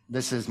story. And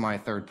this is my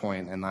third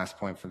point and last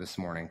point for this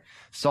morning.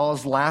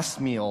 Saul's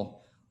last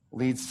meal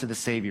leads to the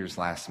Savior's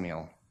last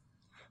meal.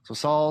 So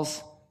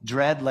Saul's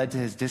dread led to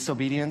his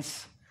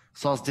disobedience.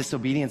 Saul's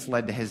disobedience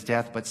led to his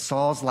death, but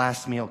Saul's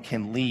last meal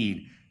can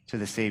lead to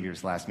the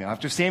Savior's last meal.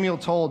 After Samuel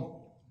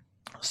told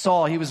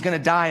Saul he was going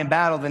to die in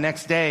battle the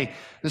next day,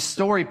 the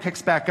story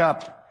picks back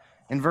up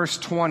in verse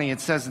 20. It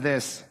says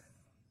this: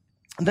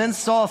 then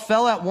Saul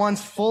fell at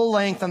once full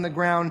length on the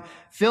ground,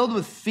 filled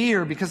with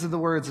fear because of the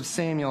words of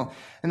Samuel.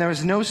 And there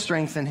was no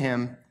strength in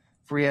him,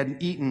 for he had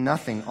eaten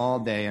nothing all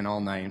day and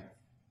all night.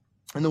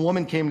 And the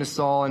woman came to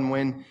Saul, and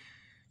when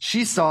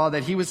she saw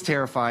that he was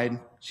terrified,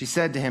 she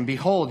said to him,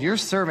 behold, your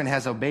servant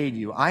has obeyed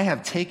you. I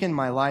have taken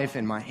my life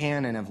in my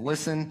hand and have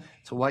listened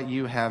to what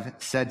you have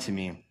said to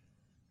me.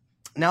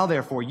 Now,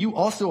 therefore, you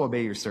also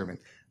obey your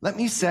servant. Let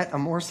me set a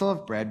morsel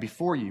of bread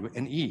before you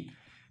and eat,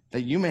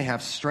 that you may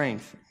have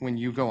strength when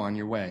you go on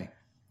your way.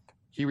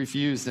 He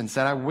refused and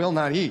said, I will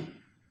not eat.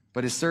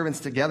 But his servants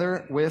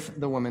together with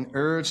the woman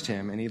urged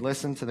him, and he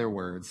listened to their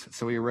words.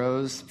 So he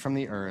rose from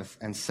the earth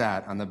and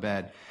sat on the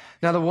bed.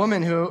 Now the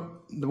woman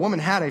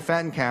had a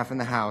fattened calf in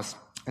the house,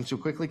 and she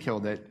quickly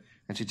killed it,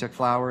 and she took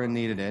flour and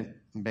kneaded it,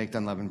 and baked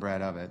unleavened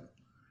bread of it.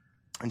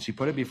 And she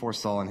put it before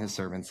Saul and his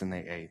servants, and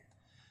they ate.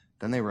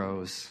 Then they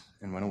rose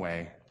and went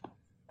away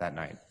that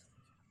night.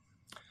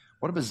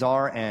 What a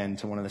bizarre end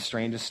to one of the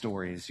strangest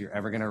stories you're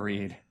ever going to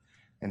read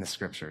in the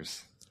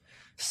scriptures.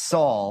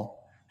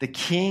 Saul, the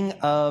king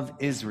of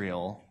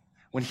Israel,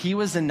 when he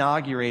was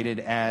inaugurated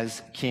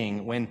as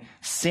king, when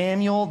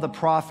Samuel the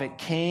prophet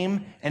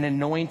came and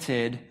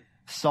anointed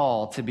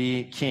Saul to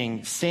be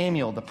king,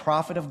 Samuel, the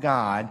prophet of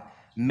God,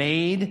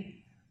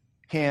 made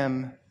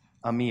him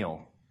a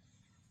meal.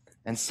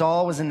 And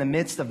Saul was in the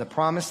midst of the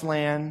promised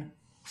land,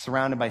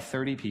 surrounded by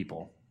 30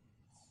 people.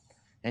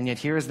 And yet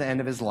here is the end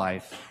of his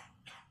life.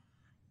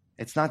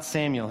 It's not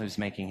Samuel who's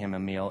making him a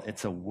meal,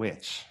 it's a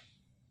witch.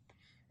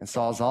 And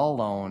Saul's all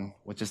alone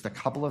with just a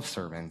couple of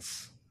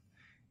servants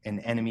in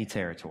enemy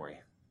territory.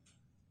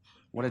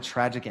 What a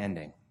tragic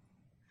ending.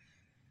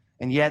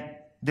 And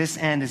yet, this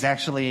end is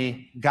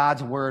actually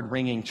God's word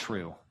ringing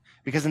true.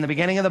 Because in the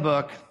beginning of the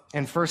book,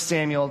 in 1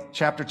 Samuel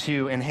chapter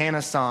 2, in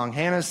Hannah's song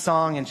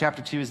in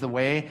chapter 2 is the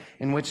way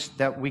in which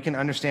that we can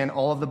understand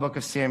all of the book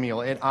of Samuel.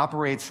 It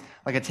operates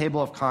like a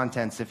table of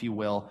contents, if you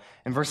will.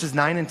 And verses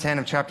 9 and 10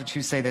 of chapter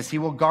 2 say this: He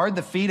will guard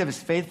the feet of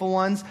his faithful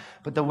ones,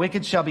 but the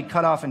wicked shall be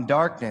cut off in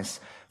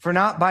darkness. For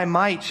not by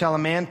might shall a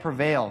man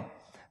prevail.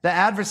 The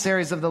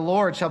adversaries of the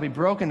Lord shall be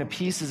broken to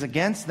pieces.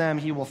 Against them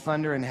he will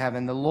thunder in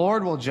heaven. The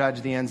Lord will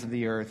judge the ends of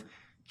the earth.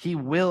 He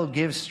will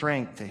give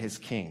strength to his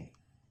king,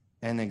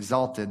 and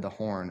exalted the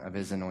horn of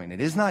his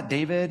anointed. Is not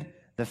David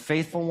the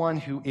faithful one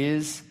who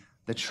is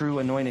the true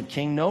anointed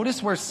king?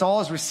 Notice where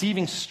Saul is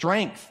receiving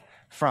strength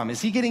from. Is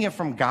he getting it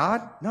from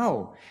God?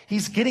 No.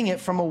 He's getting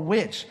it from a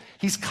witch.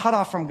 He's cut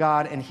off from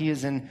God and he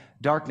is in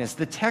darkness.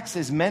 The text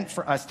is meant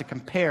for us to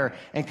compare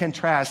and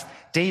contrast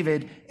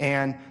David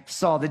and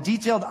Saul. The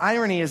detailed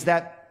irony is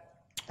that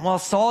while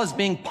Saul is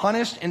being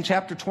punished in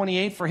chapter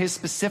 28 for his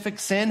specific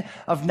sin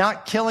of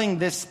not killing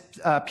this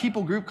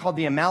people group called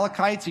the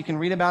Amalekites, you can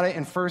read about it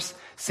in 1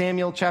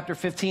 Samuel chapter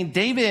 15,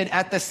 David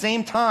at the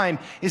same time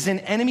is in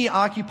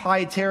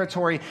enemy-occupied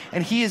territory,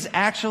 and he is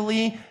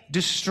actually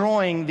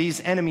destroying these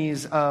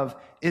enemies of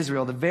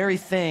Israel. The very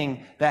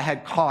thing that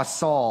had cost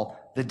Saul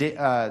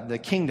the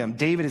kingdom,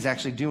 David is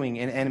actually doing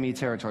in enemy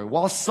territory.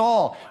 While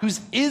Saul,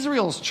 who's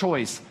Israel's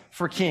choice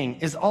for king,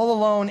 is all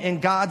alone in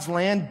God's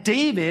land,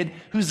 David,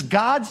 who's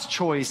God's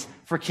choice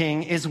for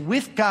king, is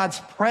with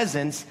God's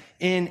presence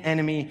in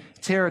enemy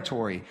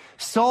territory.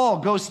 Saul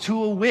goes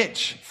to a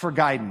witch for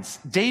guidance.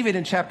 David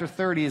in chapter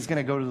 30 is going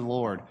to go to the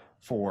Lord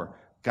for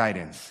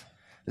guidance.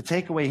 The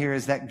takeaway here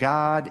is that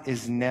God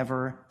is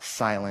never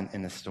silent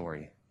in the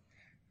story.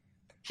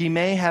 He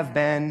may have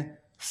been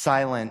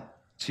silent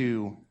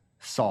to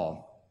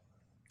Saul.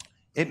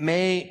 It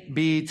may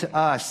be to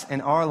us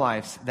in our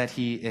lives that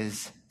he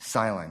is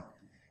silent.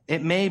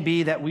 It may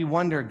be that we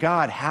wonder,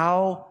 God,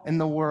 how in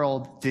the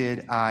world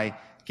did I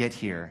get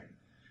here?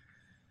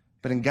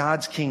 But in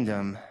God's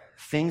kingdom,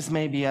 things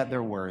may be at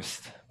their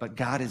worst, but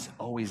God is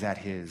always at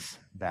his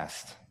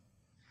best.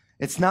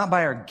 It's not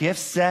by our gift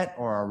set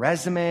or our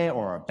resume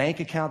or our bank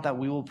account that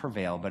we will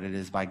prevail, but it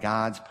is by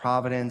God's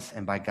providence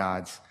and by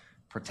God's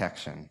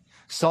protection.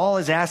 Saul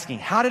is asking,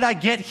 how did I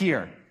get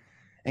here?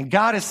 And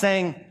God is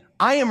saying,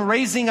 I am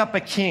raising up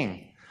a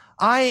king.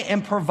 I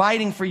am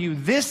providing for you.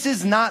 This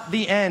is not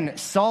the end.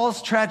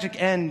 Saul's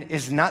tragic end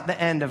is not the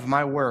end of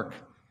my work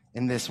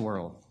in this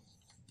world.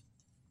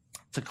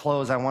 To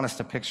close, I want us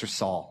to picture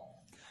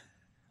Saul.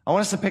 I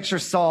want us to picture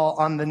Saul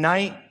on the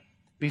night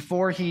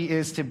before he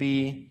is to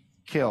be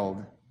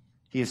killed.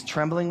 He is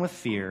trembling with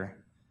fear.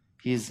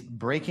 He is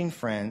breaking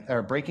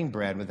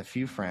bread with a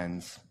few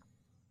friends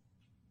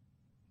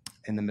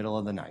in the middle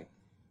of the night.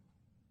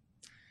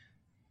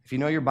 If you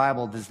know your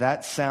Bible, does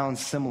that sound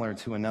similar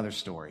to another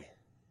story?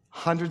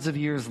 Hundreds of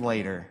years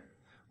later,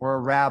 where a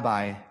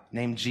rabbi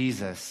named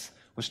Jesus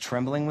was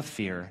trembling with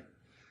fear,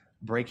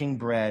 breaking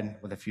bread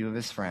with a few of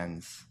his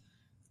friends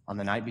on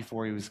the night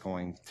before he was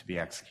going to be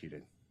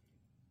executed.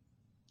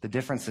 The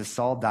difference is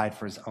Saul died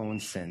for his own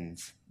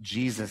sins.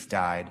 Jesus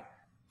died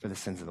for the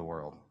sins of the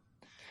world.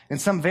 In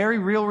some very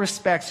real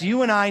respects,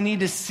 you and I need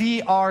to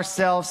see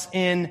ourselves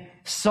in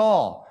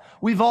Saul.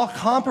 We've all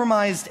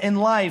compromised in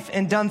life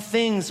and done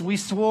things we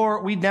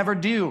swore we'd never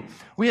do.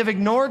 We have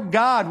ignored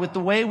God with the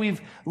way we've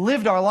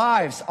lived our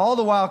lives, all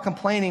the while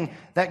complaining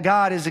that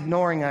God is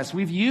ignoring us.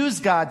 We've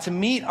used God to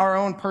meet our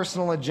own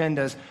personal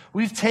agendas.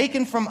 We've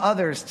taken from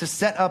others to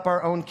set up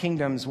our own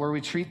kingdoms where we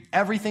treat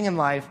everything in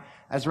life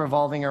as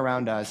revolving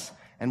around us.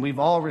 And we've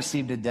all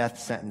received a death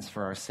sentence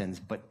for our sins.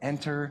 But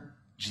enter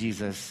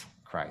Jesus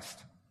Christ.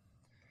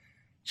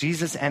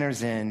 Jesus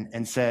enters in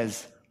and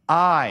says,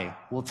 I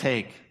will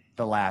take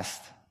the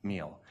last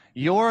meal.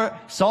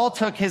 Saul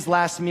took his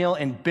last meal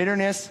in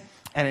bitterness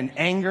and in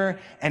anger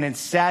and in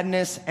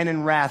sadness and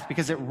in wrath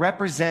because it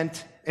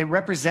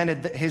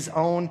represented his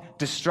own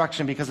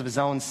destruction because of his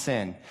own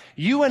sin.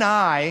 You and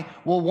I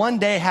will one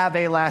day have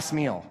a last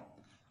meal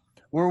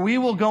where we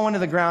will go into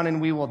the ground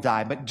and we will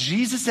die. But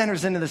Jesus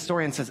enters into the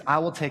story and says, I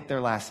will take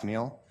their last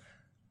meal.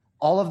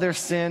 All of their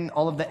sin,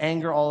 all of the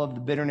anger, all of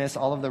the bitterness,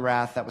 all of the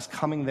wrath that was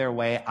coming their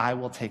way, I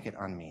will take it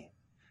on me.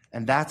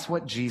 And that's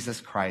what Jesus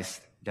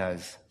Christ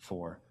does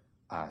for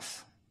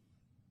us.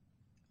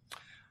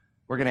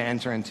 We're going to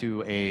enter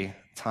into a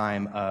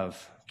time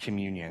of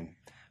communion.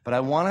 But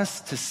I want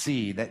us to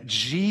see that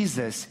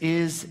Jesus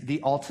is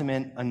the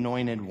ultimate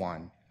anointed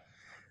one.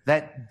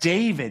 That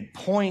David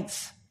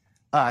points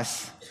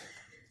us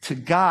to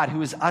God,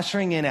 who is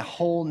ushering in a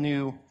whole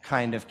new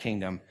kind of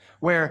kingdom,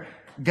 where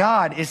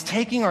God is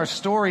taking our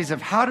stories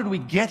of how did we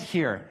get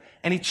here,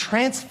 and he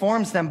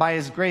transforms them by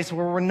his grace,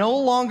 where we're no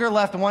longer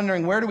left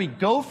wondering, where do we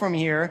go from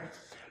here?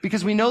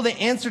 Because we know the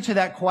answer to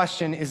that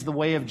question is the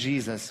way of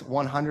Jesus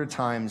 100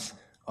 times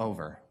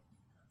over.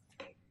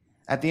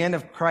 At the end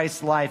of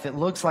Christ's life, it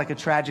looks like a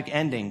tragic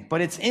ending,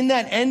 but it's in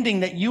that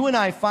ending that you and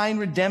I find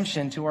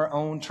redemption to our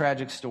own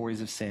tragic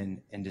stories of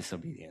sin and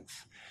disobedience.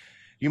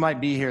 You might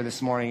be here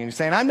this morning and you're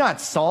saying, I'm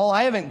not Saul.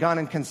 I haven't gone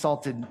and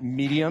consulted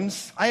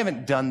mediums. I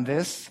haven't done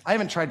this. I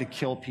haven't tried to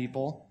kill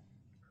people.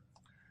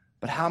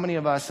 But how many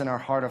of us in our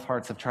heart of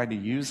hearts have tried to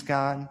use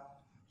God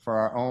for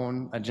our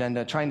own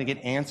agenda, trying to get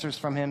answers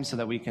from him so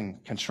that we can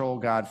control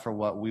God for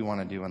what we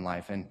want to do in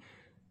life? And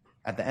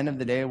at the end of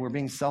the day, we're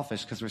being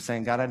selfish because we're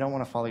saying, God, I don't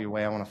want to follow your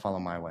way. I want to follow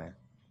my way.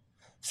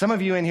 Some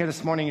of you in here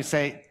this morning, you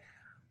say,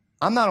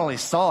 I'm not only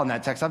Saul in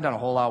that text, I've done a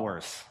whole lot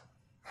worse.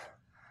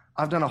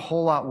 I've done a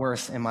whole lot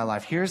worse in my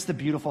life. Here's the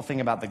beautiful thing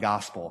about the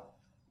gospel.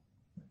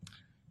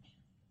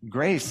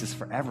 Grace is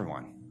for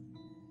everyone.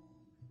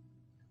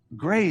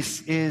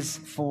 Grace is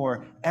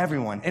for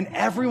everyone. And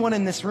everyone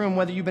in this room,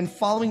 whether you've been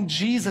following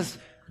Jesus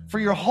for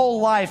your whole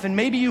life, and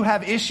maybe you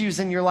have issues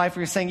in your life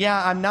where you're saying,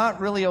 yeah, I'm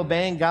not really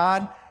obeying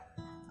God.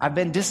 I've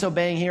been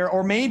disobeying here.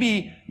 Or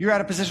maybe you're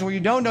at a position where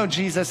you don't know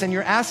Jesus and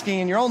you're asking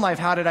in your own life,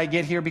 how did I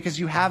get here? Because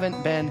you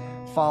haven't been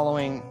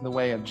following the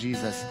way of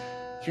Jesus.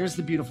 Here's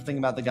the beautiful thing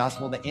about the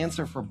gospel. The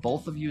answer for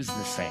both of you is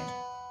the same.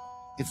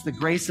 It's the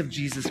grace of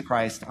Jesus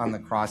Christ on the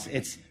cross.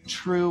 It's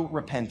true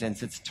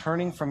repentance. It's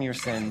turning from your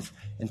sins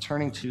and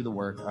turning to the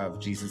work of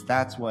Jesus.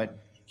 That's what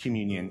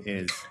communion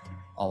is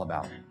all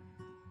about.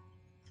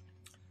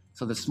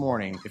 So this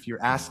morning, if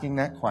you're asking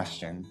that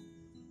question,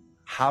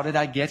 how did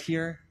I get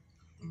here?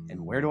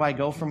 And where do I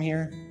go from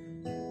here?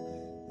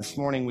 This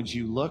morning, would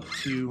you look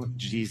to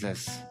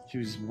Jesus,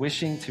 who's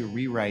wishing to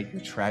rewrite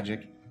your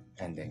tragic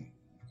ending?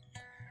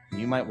 And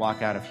you might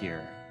walk out of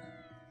here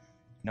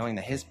knowing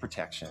that his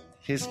protection,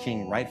 his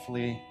king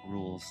rightfully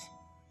rules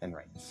and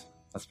reigns.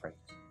 Let's pray.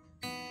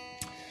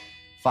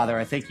 Father,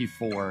 I thank you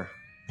for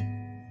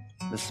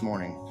this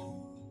morning.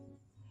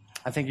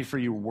 I thank you for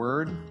your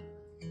word.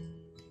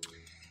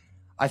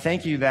 I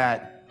thank you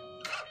that,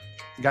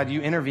 God,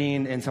 you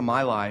intervened into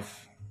my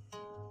life.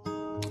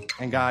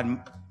 And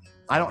God,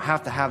 I don't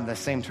have to have the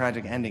same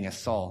tragic ending as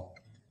Saul.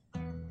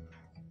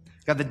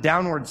 God, the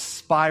downward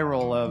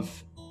spiral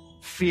of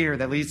fear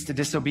that leads to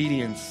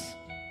disobedience,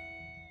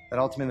 that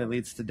ultimately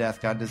leads to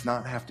death, God, does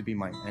not have to be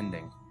my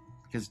ending,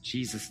 because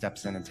Jesus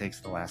steps in and takes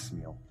the last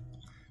meal.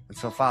 And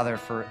so, Father,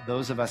 for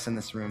those of us in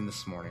this room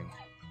this morning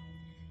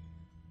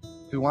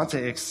who want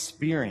to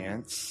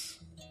experience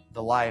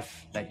the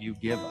life that you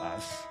give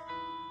us,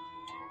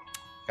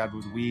 God,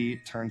 would we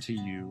turn to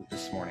you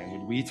this morning?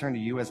 Would we turn to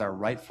you as our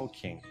rightful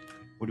King?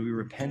 Would we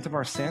repent of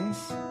our sins?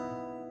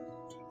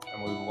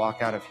 And would we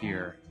walk out of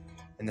here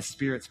in the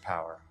Spirit's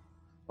power,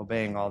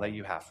 obeying all that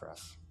you have for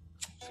us?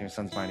 It's in your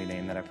Son's mighty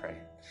name that I pray.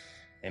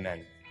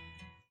 Amen.